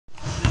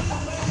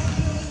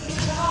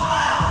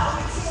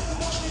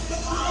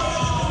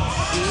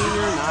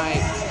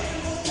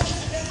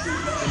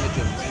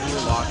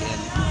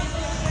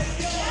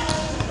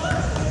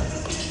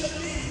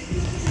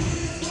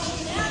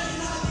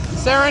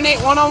Sarah and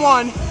Nate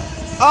one-on-one.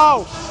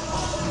 Oh!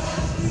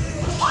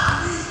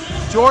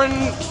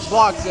 Jordan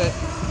blocks it.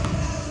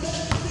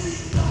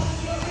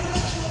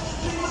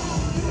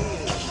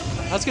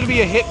 That's gonna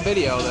be a hit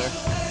video there.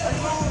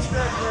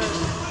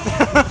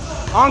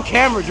 On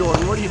camera,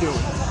 Jordan. What are you doing?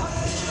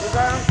 Is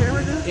that on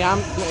camera, dude? Yeah,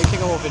 I'm taking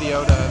a little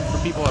video for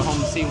people at home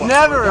to see what.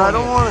 Never. I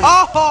don't want it.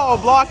 Oh,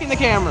 blocking the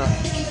camera.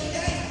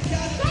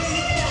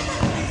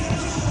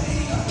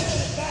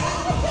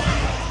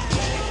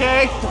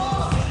 Okay.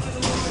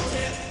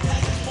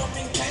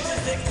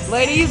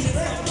 Ladies.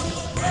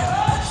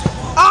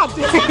 Oh,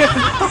 dang it.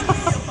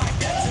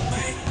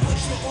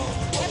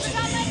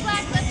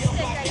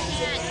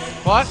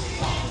 What?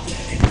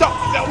 No,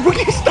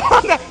 Rookie,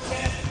 stop that.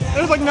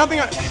 There's like nothing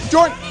on.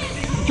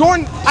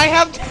 Jordan, I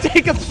have to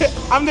take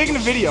I'm taking a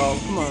video.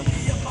 Come on.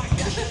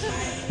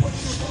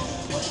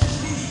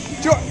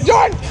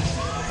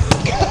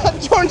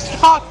 Jordan,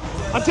 stop.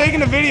 I'm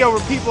taking a video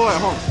for people at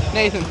home.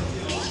 Nathan.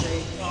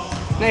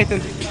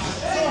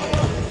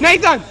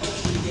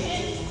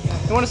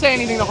 You want to say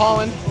anything to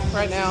Holland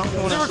right now?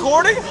 Is it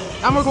recording?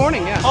 I'm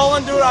recording, yeah.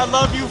 Holland, dude, I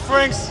love you,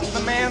 Franks,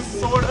 the man,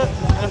 sorta,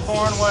 in a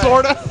foreign way.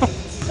 Sorta.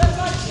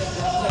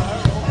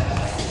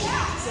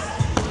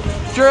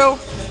 Drew,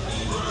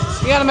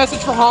 you got a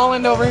message for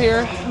Holland over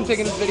here. I'm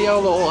taking this video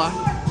a little.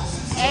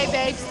 Hey,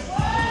 babes.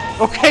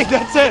 Okay,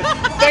 that's it.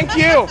 Thank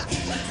you.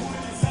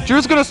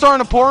 Drew's gonna star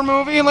in a porn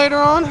movie later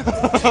on.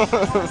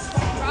 Probably.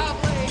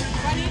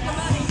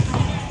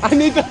 I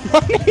need the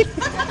money. I need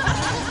the money.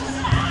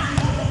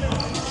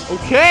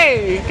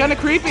 Okay, kind of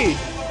creepy.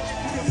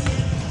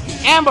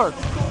 Amber.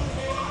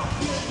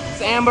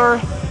 It's Amber.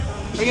 Are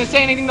you gonna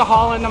say anything to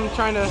Holland? I'm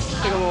trying to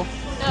take a little.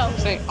 No.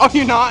 Oh,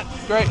 you're not?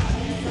 Great.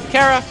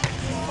 Kara.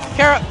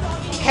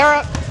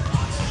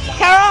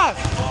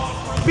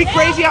 Be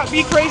crazy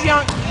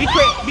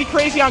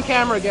on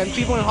camera again.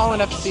 People in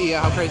Holland have to see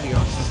how crazy you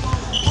are.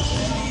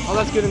 Oh,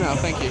 that's good enough.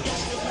 Thank you.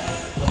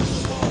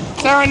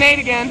 Sarah and Nate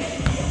again.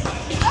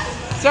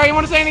 Sarah, you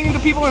want to say anything to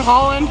people in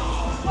Holland?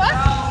 What?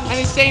 I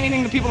didn't say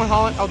anything to people in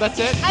Holland. Oh, that's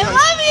it? I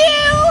love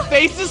you!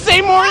 Faces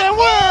say more than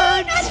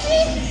words!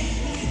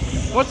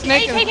 What's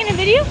Nate? Are you taking a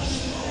video?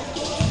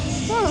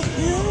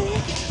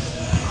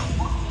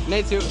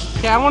 Nate too.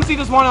 Okay, I want to see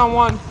this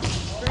one-on-one.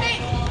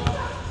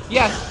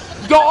 Yes.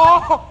 Go!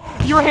 Oh!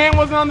 Your hand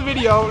wasn't on the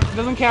video. It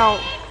doesn't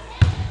count.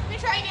 Let me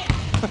try again.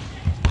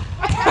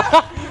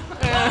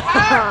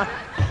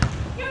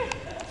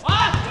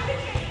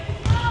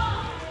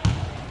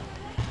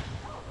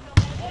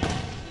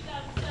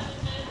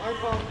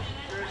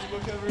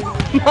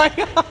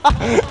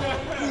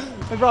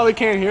 I probably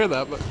can't hear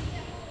that, but.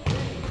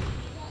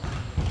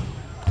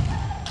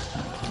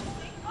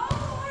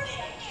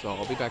 So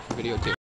I'll be back for video 2.